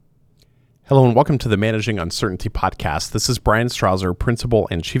Hello and welcome to the Managing Uncertainty podcast. This is Brian Strouser, Principal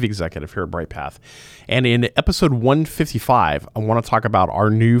and Chief Executive here at BrightPath. And in episode 155, I want to talk about our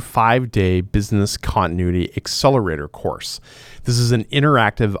new 5-day Business Continuity Accelerator course. This is an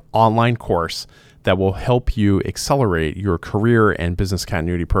interactive online course that will help you accelerate your career and business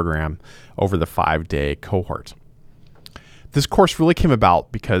continuity program over the 5-day cohort. This course really came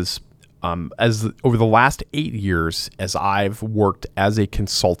about because over the last 8 years, as I've worked as a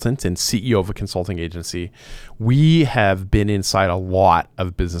consultant and CEO of a consulting agency, we have been inside a lot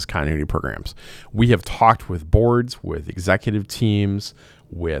of business continuity programs. We have talked with boards, with executive teams,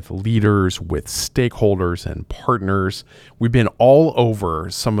 with leaders, with stakeholders and partners. We've been all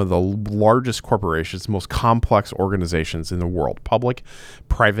over some of the largest corporations, most complex organizations in the world, public,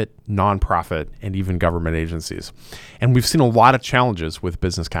 private, nonprofit, and even government agencies. And we've seen a lot of challenges with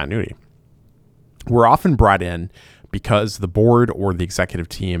business continuity. We're often brought in because the board or the executive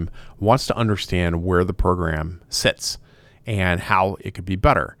team wants to understand where the program sits and how it could be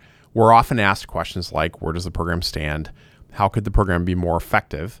better. We're often asked questions like, where does the program stand? How could the program be more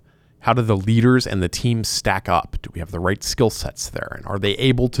effective? How do the leaders and the team stack up? Do we have the right skill sets there? And are they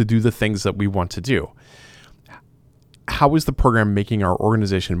able to do the things that we want to do? How is the program making our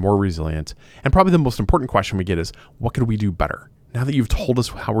organization more resilient? And probably the most important question we get is, what could we do better? Now that you've told us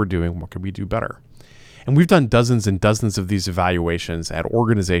how we're doing, what could we do better? And we've done dozens and dozens of these evaluations at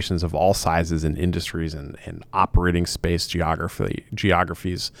organizations of all sizes and industries and operating space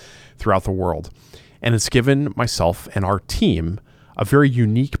geographies throughout the world. And it's given myself and our team a very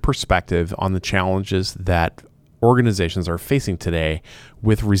unique perspective on the challenges that organizations are facing today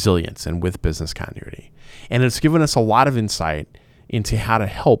with resilience and with business continuity. And it's given us a lot of insight into how to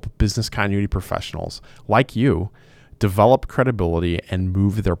help business continuity professionals like you develop credibility and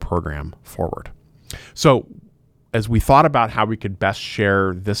move their program forward. So as we thought about how we could best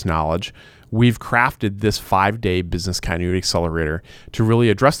share this knowledge, we've crafted this 5-day Business Continuity Accelerator to really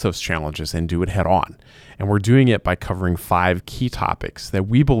address those challenges and do it head on. And we're doing it by covering 5 key topics that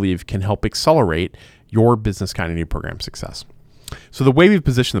we believe can help accelerate your business continuity program success. So the way we've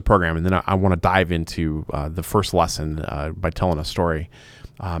positioned the program, and then I want to dive into the first lesson by telling a story.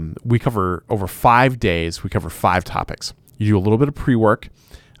 We cover over 5 days, we cover 5 topics. You do a little bit of pre-work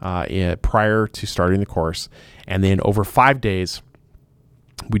prior to starting the course. And then over 5 days,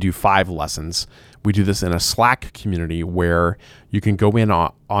 we do 5 lessons. We do this in a Slack community where you can go in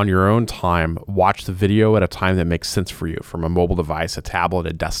on your own time, watch the video at a time that makes sense for you from a mobile device, a tablet,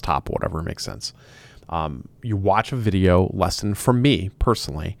 a desktop, whatever makes sense. You watch a video lesson from me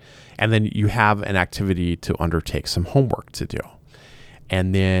personally, and then you have an activity to undertake, some homework to do.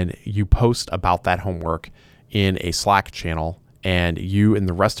 And then you post about that homework in a Slack channel, and you and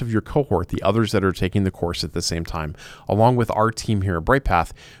the rest of your cohort, the others that are taking the course at the same time, along with our team here at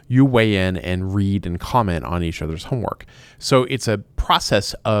BrightPath, you weigh in and read and comment on each other's homework. So it's a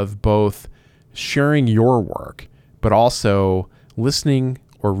process of both sharing your work, but also listening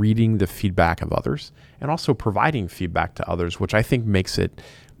or reading the feedback of others, and also providing feedback to others, which I think makes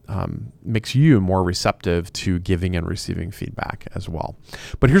you more receptive to giving and receiving feedback as well.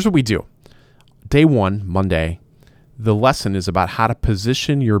 But here's what we do. Day 1, Monday, the lesson is about how to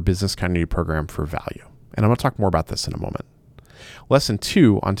position your business continuity program for value. And I'm going to talk more about this in a moment. Lesson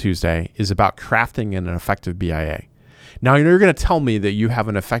 2 on Tuesday is about crafting an effective BIA. Now, you're going to tell me that you have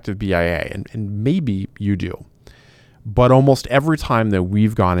an effective BIA, and maybe you do. But almost every time that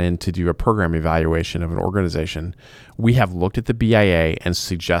we've gone in to do a program evaluation of an organization, we have looked at the BIA and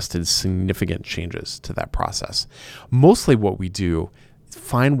suggested significant changes to that process. Mostly what we do is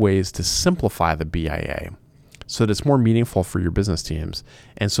find ways to simplify the BIA so that it's more meaningful for your business teams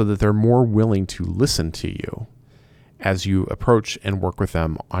and so that they're more willing to listen to you as you approach and work with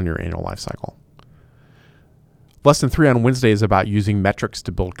them on your annual life cycle. Lesson 3 on Wednesday is about using metrics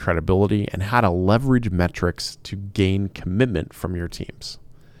to build credibility and how to leverage metrics to gain commitment from your teams.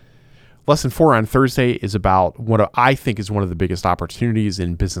 Lesson 4 on Thursday is about what I think is one of the biggest opportunities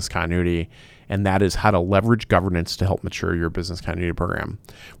in business continuity, and that is how to leverage governance to help mature your business continuity program.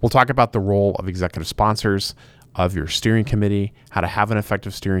 We'll talk about the role of executive sponsors, of your steering committee, how to have an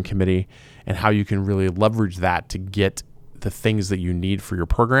effective steering committee, and how you can really leverage that to get the things that you need for your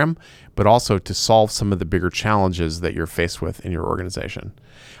program, but also to solve some of the bigger challenges that you're faced with in your organization.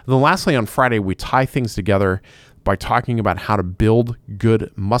 And then lastly, on Friday, we tie things together by talking about how to build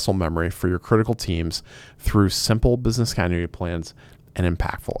good muscle memory for your critical teams through simple business continuity plans and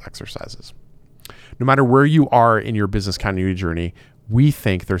impactful exercises. No matter where you are in your business continuity journey, we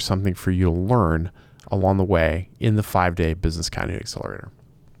think there's something for you to learn along the way in the 5-day Business Continuity Accelerator.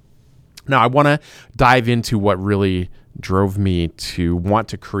 Now, I want to dive into what really drove me to want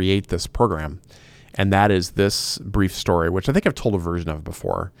to create this program, and that is this brief story, which I think I've told a version of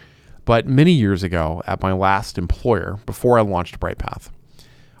before. But many years ago, at my last employer, before I launched BrightPath,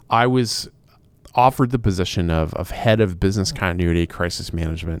 I was offered the position of head of business continuity, crisis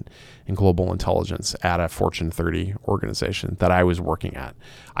management, and global intelligence at a Fortune 30 organization that I was working at.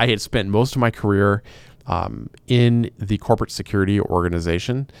 I had spent most of my career in the corporate security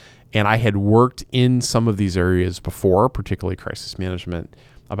organization, and I had worked in some of these areas before, particularly crisis management,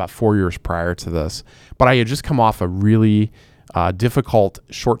 about 4 years prior to this. But I had just come off a really difficult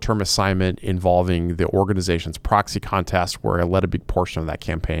short-term assignment involving the organization's proxy contest, where I led a big portion of that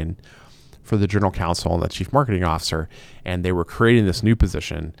campaign for the general counsel and the chief marketing officer, and they were creating this new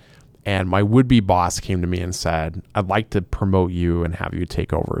position. And my would-be boss came to me and said, "I'd like to promote you and have you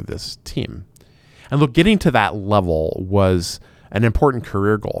take over this team." And look, getting to that level was an important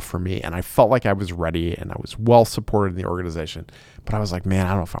career goal for me, and I felt like I was ready and I was well supported in the organization. But I was like, man, I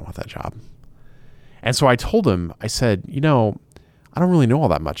don't know if I want that job. And so I told him, I said, I don't really know all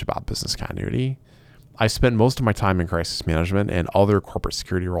that much about business continuity. I spent most of my time in crisis management and other corporate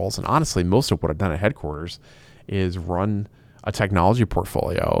security roles. And honestly, most of what I've done at headquarters is run a technology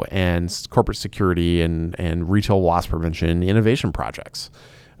portfolio and corporate security and retail loss prevention innovation projects,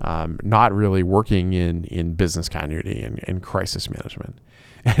 not really working in business continuity and crisis management.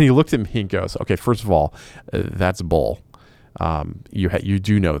 And he looked at me and goes, okay, first of all, that's bull. You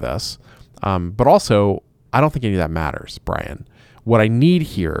do know this. But also, I don't think any of that matters, Brian. What I need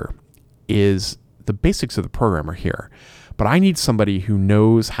here is the basics of the program are here, but I need somebody who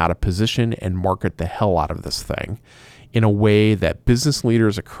knows how to position and market the hell out of this thing in a way that business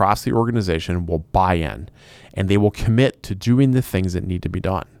leaders across the organization will buy in, and they will commit to doing the things that need to be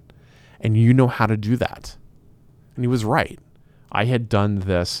done. And you know how to do that. And he was right. I had done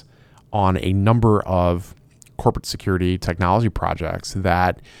this on a number of corporate security technology projects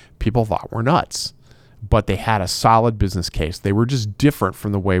that people thought were nuts, but they had a solid business case. They were just different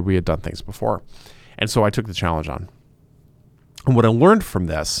from the way we had done things before. And so I took the challenge on. And what I learned from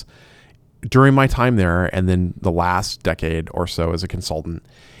this during my time there, and then the last decade or so as a consultant,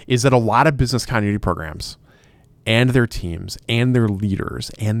 is that a lot of business continuity programs and their teams and their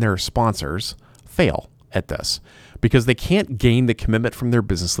leaders and their sponsors fail at this because they can't gain the commitment from their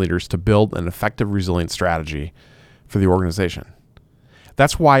business leaders to build an effective, resilient strategy for the organization.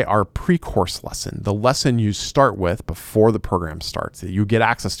 That's why our pre-course lesson, the lesson you start with before the program starts, that you get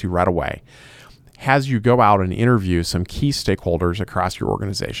access to right away, has you go out and interview some key stakeholders across your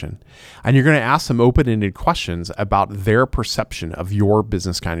organization. And you're going to ask them open-ended questions about their perception of your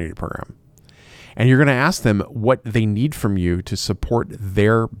business continuity program. And you're going to ask them what they need from you to support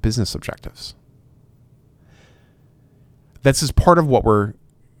their business objectives. This is part of what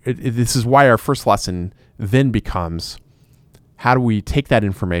this is why our first lesson then becomes, how do we take that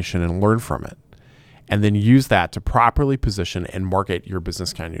information and learn from it? And then use that to properly position and market your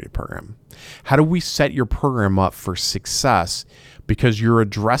business continuity program. How do we set your program up for success because you're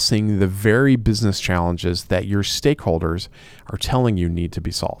addressing the very business challenges that your stakeholders are telling you need to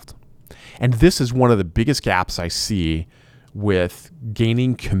be solved? And this is one of the biggest gaps I see with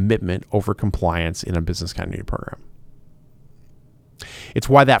gaining commitment over compliance in a business continuity program. It's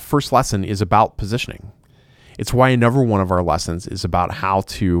why that first lesson is about positioning. It's why another one of our lessons is about how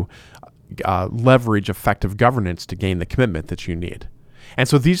to leverage effective governance to gain the commitment that you need. And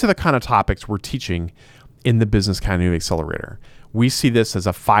so these are the kind of topics we're teaching in the Business Continuity Accelerator. We see this as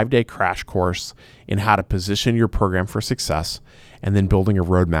a 5-day crash course in how to position your program for success and then building a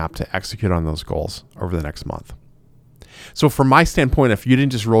roadmap to execute on those goals over the next month. So from my standpoint, if you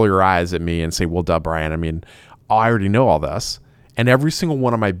didn't just roll your eyes at me and say, well, duh, Brian, I already know all this. And every single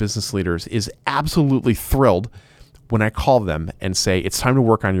one of my business leaders is absolutely thrilled when I call them and say, it's time to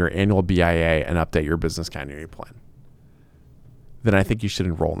work on your annual BIA and update your business continuity plan. Then I think you should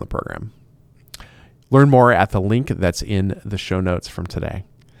enroll in the program. Learn more at the link that's in the show notes from today.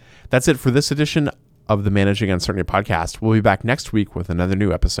 That's it for this edition of the Managing Uncertainty podcast. We'll be back next week with another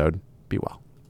new episode. Be well.